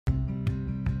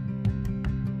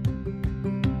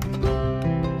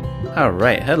All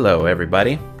right, hello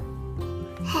everybody.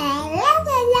 Hello.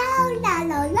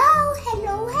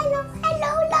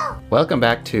 Welcome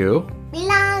back to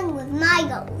Milan with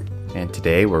Michael. And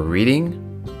today we're reading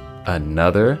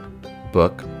another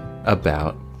book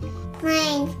about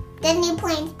Planes, Disney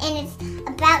planes, and it's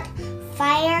about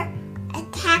fire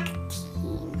attack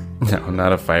team. No,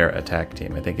 not a fire attack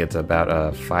team. I think it's about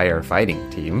a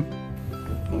firefighting team.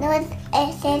 No, it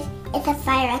says it's a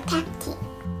fire attack team.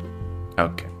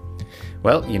 Okay.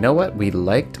 Well, you know what? We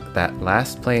liked that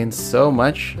last plane so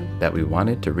much that we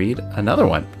wanted to read another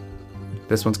one.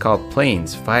 This one's called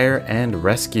Planes, Fire and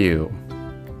Rescue.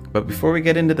 But before we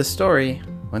get into the story,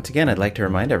 once again, I'd like to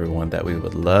remind everyone that we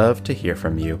would love to hear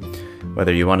from you.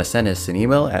 Whether you want to send us an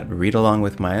email at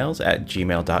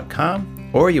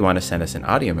readalongwithmiles@gmail.com or you want to send us an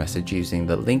audio message using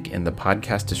the link in the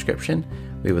podcast description,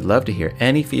 we would love to hear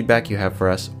any feedback you have for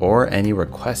us or any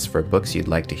requests for books you'd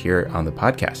like to hear on the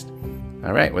podcast.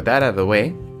 All right, with that out of the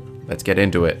way, let's get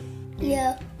into it.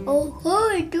 Yeah. Oh,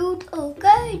 hi, dude.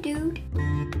 Okay, dude.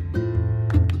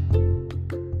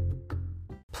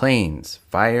 Planes,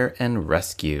 Fire and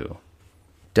Rescue.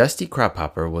 Dusty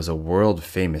Crophopper was a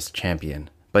world-famous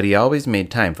champion, but he always made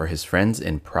time for his friends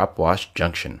in Prop Wash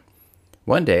Junction.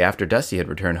 One day after Dusty had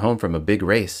returned home from a big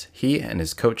race, he and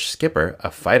his coach Skipper,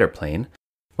 a fighter plane,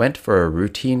 went for a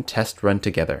routine test run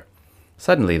together.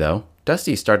 Suddenly, though,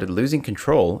 Dusty started losing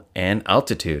control and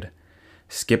altitude.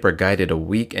 Skipper guided a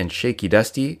weak and shaky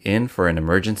Dusty in for an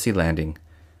emergency landing.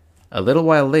 A little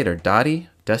while later, Dottie,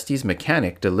 Dusty's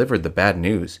mechanic, delivered the bad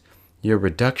news. Your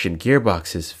reduction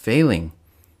gearbox is failing.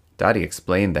 Dottie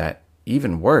explained that,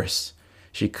 even worse,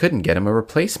 she couldn't get him a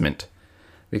replacement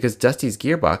because Dusty's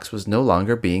gearbox was no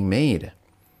longer being made.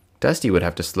 Dusty would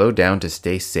have to slow down to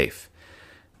stay safe.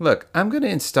 Look, I'm going to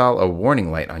install a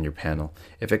warning light on your panel.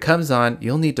 If it comes on,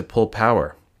 you'll need to pull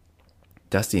power.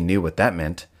 Dusty knew what that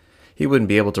meant. He wouldn't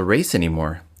be able to race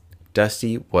anymore.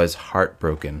 Dusty was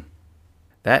heartbroken.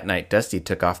 That night, Dusty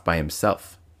took off by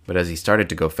himself, but as he started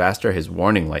to go faster, his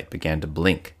warning light began to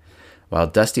blink. While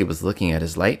Dusty was looking at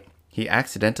his light, he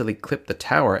accidentally clipped the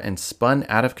tower and spun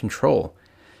out of control.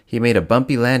 He made a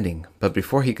bumpy landing, but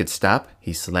before he could stop,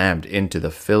 he slammed into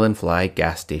the Fill-and-Fly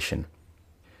gas station.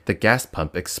 The gas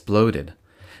pump exploded.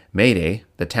 Mayday,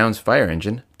 the town's fire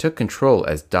engine, took control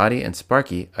as Dottie and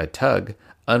Sparky, a tug,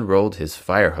 unrolled his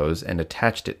fire hose and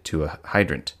attached it to a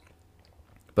hydrant.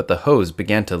 But the hose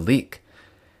began to leak.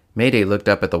 Mayday looked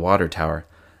up at the water tower.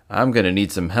 I'm going to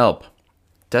need some help.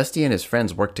 Dusty and his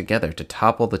friends worked together to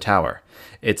topple the tower.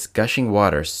 Its gushing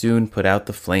water soon put out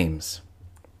the flames.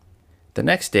 The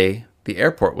next day, the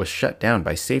airport was shut down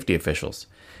by safety officials.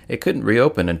 It couldn't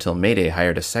reopen until Mayday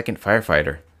hired a second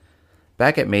firefighter.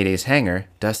 Back at Mayday's hangar,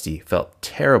 Dusty felt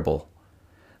terrible.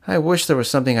 I wish there was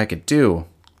something I could do.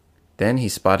 Then he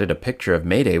spotted a picture of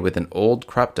Mayday with an old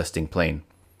crop dusting plane.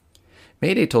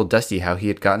 Mayday told Dusty how he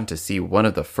had gotten to see one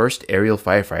of the first aerial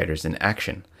firefighters in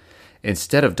action.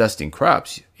 Instead of dusting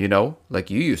crops,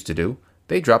 like you used to do,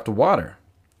 they dropped water.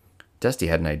 Dusty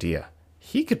had an idea.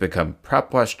 He could become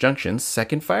Prop Wash Junction's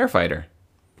second firefighter.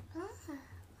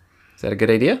 Is that a good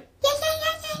idea?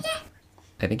 Yeah.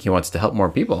 I think he wants to help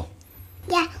more people.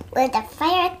 Yeah, with the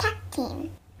fire attack team.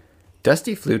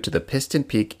 Dusty flew to the Piston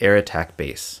Peak Air Attack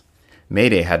Base.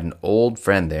 Mayday had an old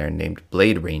friend there named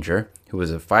Blade Ranger, who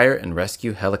was a fire and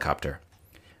rescue helicopter.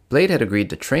 Blade had agreed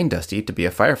to train Dusty to be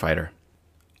a firefighter.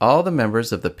 All the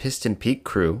members of the Piston Peak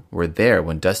crew were there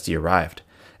when Dusty arrived,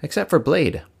 except for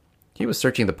Blade. He was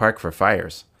searching the park for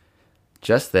fires.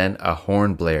 Just then, a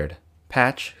horn blared.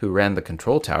 Patch, who ran the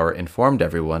control tower, informed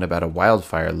everyone about a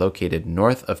wildfire located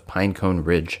north of Pinecone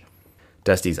Ridge.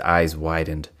 Dusty's eyes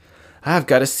widened. I've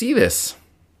got to see this.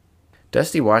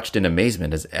 Dusty watched in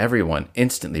amazement as everyone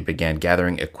instantly began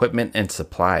gathering equipment and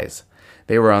supplies.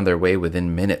 They were on their way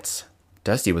within minutes.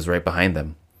 Dusty was right behind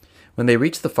them. When they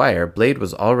reached the fire, Blade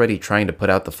was already trying to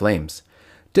put out the flames.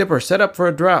 Dipper, set up for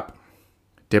a drop.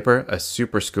 Dipper, a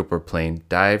super scooper plane,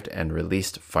 dived and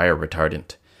released fire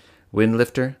retardant.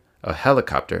 Windlifter, a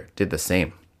helicopter, did the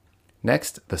same.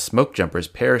 Next, the smoke jumpers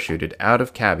parachuted out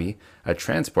of Cabby, a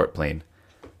transport plane.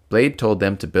 Blade told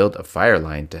them to build a fire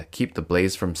line to keep the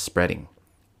blaze from spreading.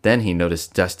 Then he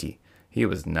noticed Dusty. He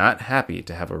was not happy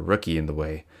to have a rookie in the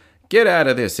way. Get out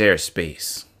of this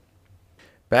airspace.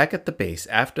 Back at the base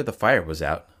after the fire was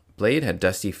out, Blade had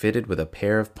Dusty fitted with a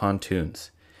pair of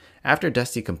pontoons. After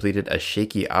Dusty completed a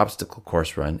shaky obstacle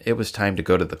course run, it was time to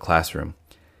go to the classroom.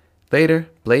 Later,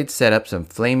 Blade set up some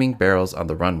flaming barrels on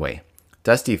the runway.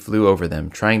 Dusty flew over them,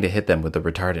 trying to hit them with the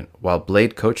retardant, while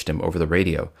Blade coached him over the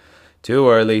radio. Too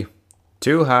early,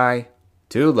 too high,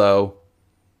 too low.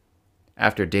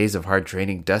 After days of hard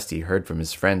training, Dusty heard from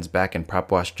his friends back in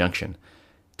Propwash Junction.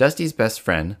 Dusty's best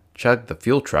friend, Chug the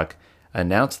fuel truck,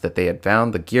 announced that they had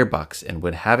found the gearbox and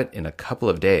would have it in a couple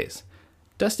of days.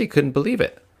 Dusty couldn't believe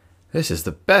it. This is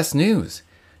the best news.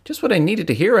 Just what I needed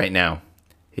to hear right now.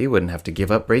 He wouldn't have to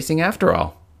give up racing after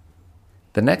all.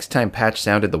 The next time Patch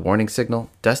sounded the warning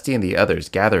signal, Dusty and the others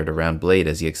gathered around Blade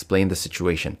as he explained the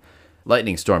situation.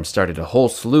 Lightning storms started a whole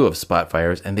slew of spot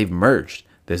fires, and they've merged.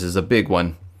 This is a big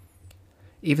one.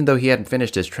 Even though he hadn't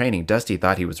finished his training, Dusty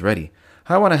thought he was ready.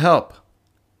 I want to help.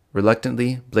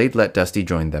 Reluctantly, Blade let Dusty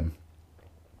join them.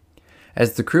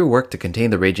 As the crew worked to contain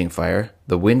the raging fire,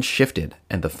 the wind shifted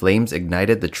and the flames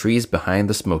ignited the trees behind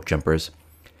the smoke jumpers.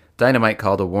 Dynamite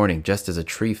called a warning just as a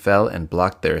tree fell and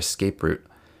blocked their escape route.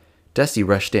 Dusty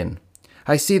rushed in.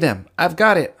 I see them. I've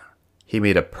got it. He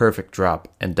made a perfect drop,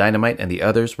 and Dynamite and the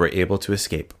others were able to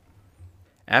escape.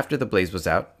 After the blaze was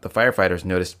out, the firefighters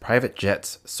noticed private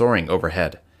jets soaring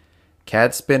overhead.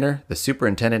 Cad Spinner, the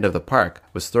superintendent of the park,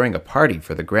 was throwing a party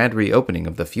for the grand reopening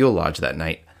of the fuel lodge that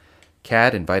night.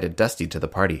 Cad invited Dusty to the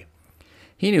party.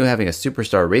 He knew having a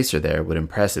superstar racer there would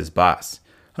impress his boss.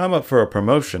 I'm up for a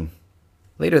promotion.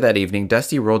 Later that evening,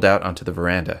 Dusty rolled out onto the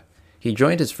veranda. He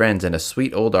joined his friends and a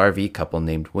sweet old RV couple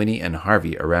named Winnie and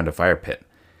Harvey around a fire pit.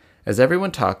 As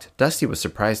everyone talked, Dusty was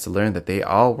surprised to learn that they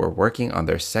all were working on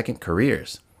their second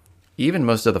careers. Even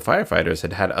most of the firefighters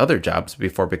had had other jobs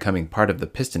before becoming part of the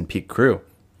Piston Peak crew.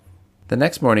 The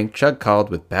next morning, Chug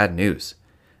called with bad news.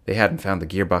 They hadn't found the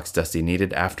gearbox Dusty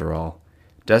needed after all.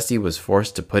 Dusty was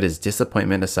forced to put his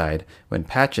disappointment aside when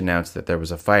Patch announced that there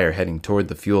was a fire heading toward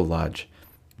the fuel lodge.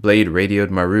 Blade radioed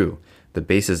Maru, the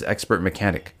base's expert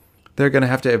mechanic. They're going to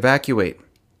have to evacuate.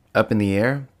 Up in the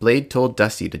air, Blade told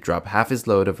Dusty to drop half his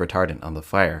load of retardant on the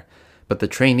fire, but the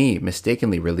trainee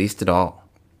mistakenly released it all.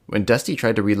 When Dusty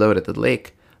tried to reload at the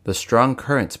lake, the strong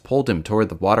currents pulled him toward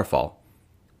the waterfall.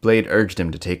 Blade urged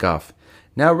him to take off.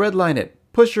 Now redline it!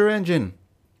 Push your engine!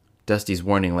 Dusty's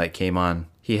warning light came on.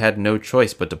 He had no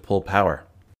choice but to pull power.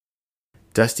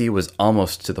 Dusty was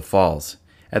almost to the falls.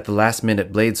 At the last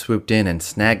minute, Blade swooped in and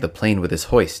snagged the plane with his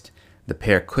hoist. The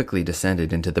pair quickly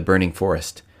descended into the burning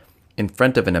forest. In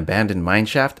front of an abandoned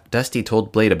mineshaft, Dusty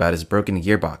told Blade about his broken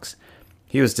gearbox.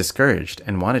 He was discouraged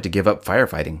and wanted to give up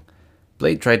firefighting.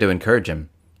 Blade tried to encourage him.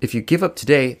 If you give up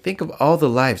today, think of all the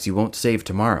lives you won't save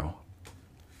tomorrow.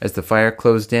 As the fire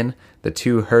closed in, the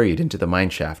two hurried into the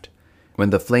mineshaft. When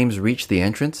the flames reached the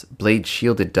entrance, Blade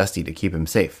shielded Dusty to keep him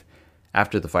safe.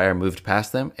 After the fire moved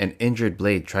past them, an injured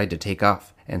Blade tried to take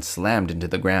off and slammed into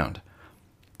the ground.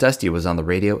 Dusty was on the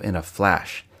radio in a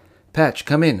flash. Patch,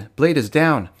 come in. Blade is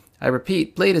down. I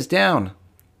repeat, Blade is down.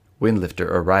 Windlifter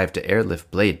arrived to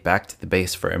airlift Blade back to the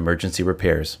base for emergency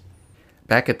repairs.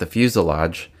 Back at the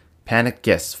fuselage, panicked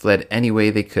guests fled any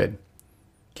way they could.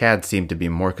 Cad seemed to be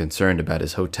more concerned about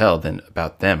his hotel than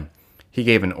about them. He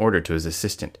gave an order to his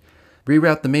assistant.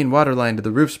 Reroute the main water line to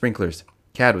the roof sprinklers.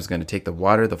 Cad was going to take the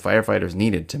water the firefighters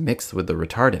needed to mix with the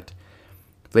retardant.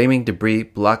 Flaming debris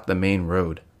blocked the main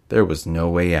road. There was no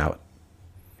way out.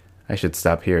 I should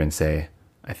stop here and say,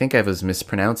 I think I was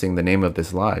mispronouncing the name of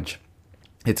this lodge.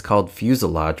 It's called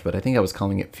Fuselage, but I think I was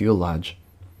calling it Fuel Lodge.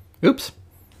 Oops.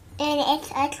 And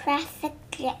it's a traffic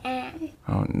jam.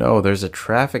 Oh no, there's a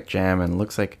traffic jam and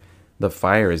looks like the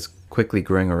fire is quickly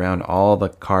growing around all the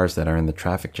cars that are in the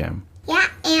traffic jam. Yeah,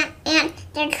 and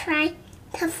they're trying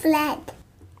to fled.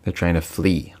 They're trying to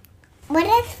flee. What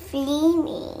does flee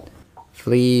mean?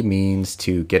 Flee means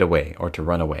to get away or to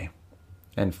run away.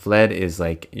 And fled is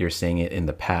like you're saying it in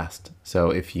the past. So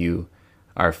if you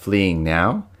are fleeing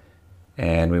now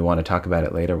and we want to talk about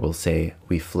it later, we'll say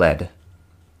we fled.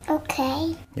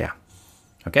 Okay. Yeah.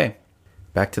 Okay.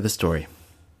 Back to the story.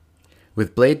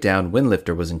 With Blade down,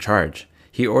 Windlifter was in charge.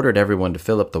 He ordered everyone to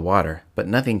fill up the water, but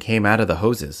nothing came out of the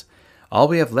hoses. All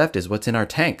we have left is what's in our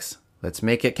tanks. Let's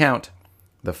make it count.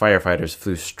 The firefighters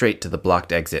flew straight to the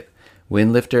blocked exit.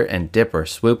 Windlifter and Dipper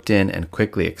swooped in and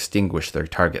quickly extinguished their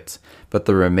targets, but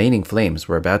the remaining flames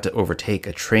were about to overtake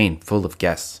a train full of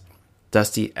guests.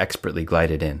 Dusty expertly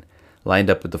glided in, lined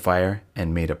up with the fire,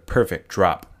 and made a perfect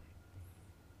drop.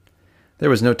 There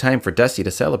was no time for Dusty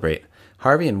to celebrate.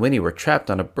 Harvey and Winnie were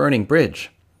trapped on a burning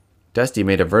bridge. Dusty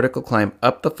made a vertical climb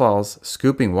up the falls,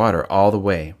 scooping water all the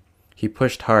way. He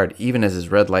pushed hard even as his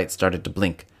red light started to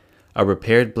blink. A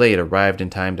repaired Blade arrived in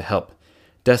time to help.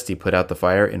 Dusty put out the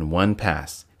fire in one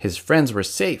pass. His friends were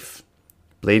safe.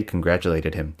 Blade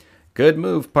congratulated him. Good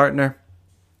move, partner.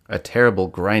 A terrible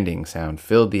grinding sound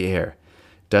filled the air.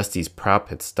 Dusty's prop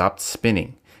had stopped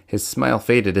spinning. His smile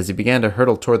faded as he began to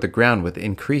hurtle toward the ground with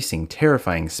increasing,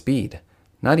 terrifying speed.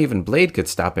 Not even Blade could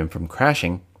stop him from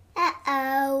crashing.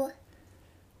 Uh-oh.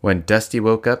 When Dusty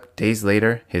woke up days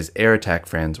later, his Air Attack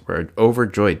friends were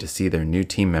overjoyed to see their new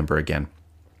team member again.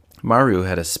 Maru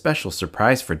had a special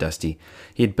surprise for Dusty.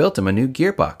 He had built him a new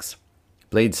gearbox.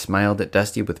 Blade smiled at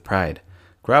Dusty with pride.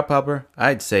 "Crophopper,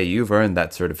 I'd say you've earned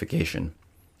that certification."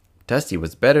 Dusty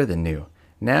was better than new.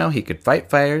 Now he could fight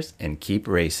fires and keep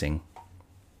racing.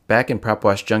 Back in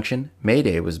Propwash Junction,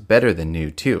 Mayday was better than new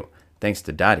too, thanks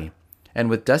to Dottie. And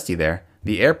with Dusty there,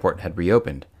 the airport had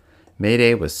reopened.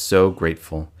 Mayday was so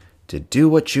grateful. To do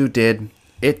what you did,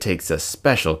 it takes a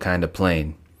special kind of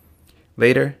plane.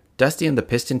 Later, Dusty and the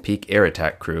Piston Peak Air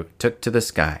Attack crew took to the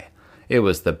sky. It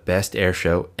was the best air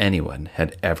show anyone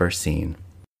had ever seen.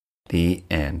 The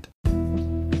end.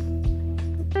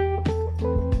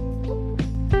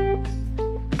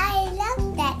 I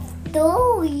love that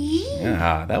story.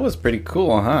 Ah, that was pretty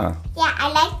cool, huh? Yeah,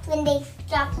 I liked when they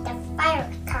dropped the fire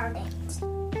retardant.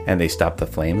 And they stopped the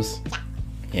flames?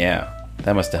 Yeah,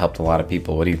 that must have helped a lot of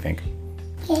people. What do you think?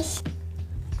 Yes.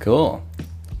 Cool.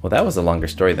 Well, that was a longer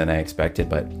story than I expected,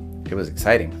 but it was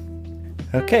exciting.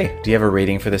 Okay, do you have a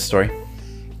rating for this story?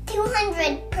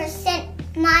 200%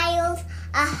 miles,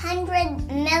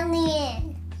 100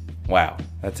 million. Wow,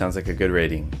 that sounds like a good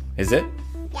rating. Is it?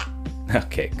 Yeah.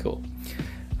 Okay, cool.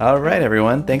 All right,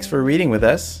 everyone. Thanks for reading with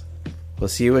us. We'll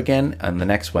see you again on the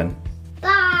next one.